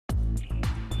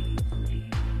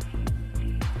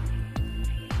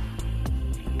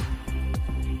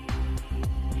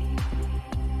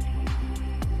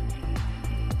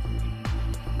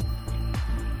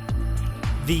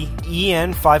The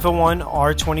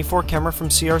EN501R24 camera from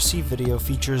CRC Video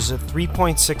features a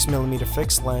 3.6mm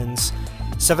fixed lens,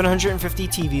 750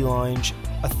 TV lines,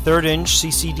 a 1/3-inch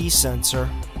CCD sensor,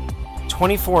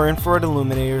 24 infrared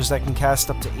illuminators that can cast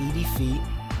up to 80 feet,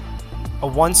 a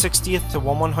 1/60th to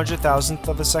 1/100,000th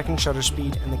of a second shutter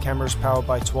speed, and the camera is powered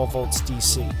by 12 volts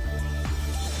DC.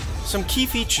 Some key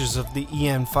features of the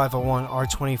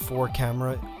EN501R24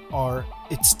 camera are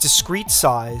its discrete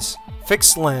size,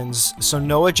 fixed lens so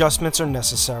no adjustments are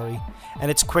necessary,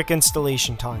 and its quick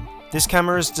installation time. This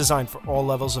camera is designed for all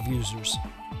levels of users.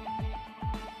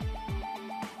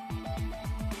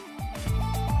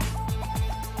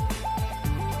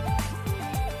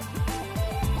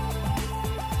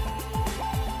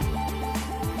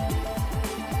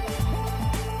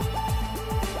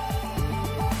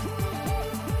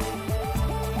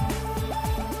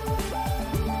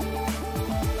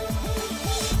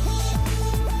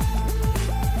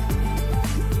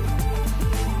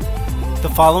 The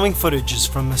following footage is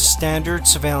from a standard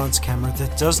surveillance camera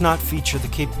that does not feature the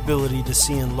capability to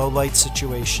see in low-light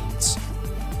situations.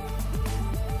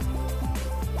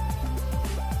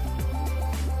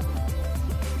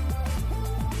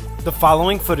 The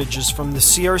following footage is from the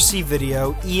CRC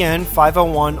Video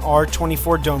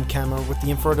EN501R24 dome camera with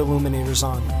the infrared illuminators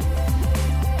on.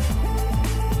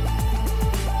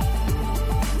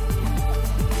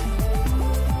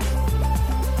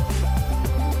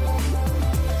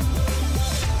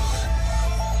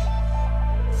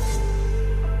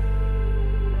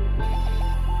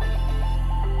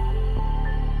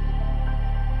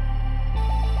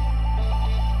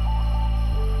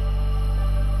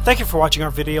 Thank you for watching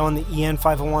our video on the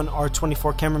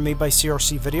EN501R24 camera made by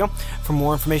CRC Video. For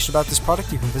more information about this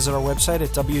product, you can visit our website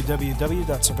at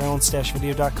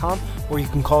www.Surveillance-Video.com, or you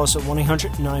can call us at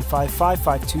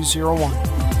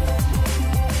 1-800-955-5201.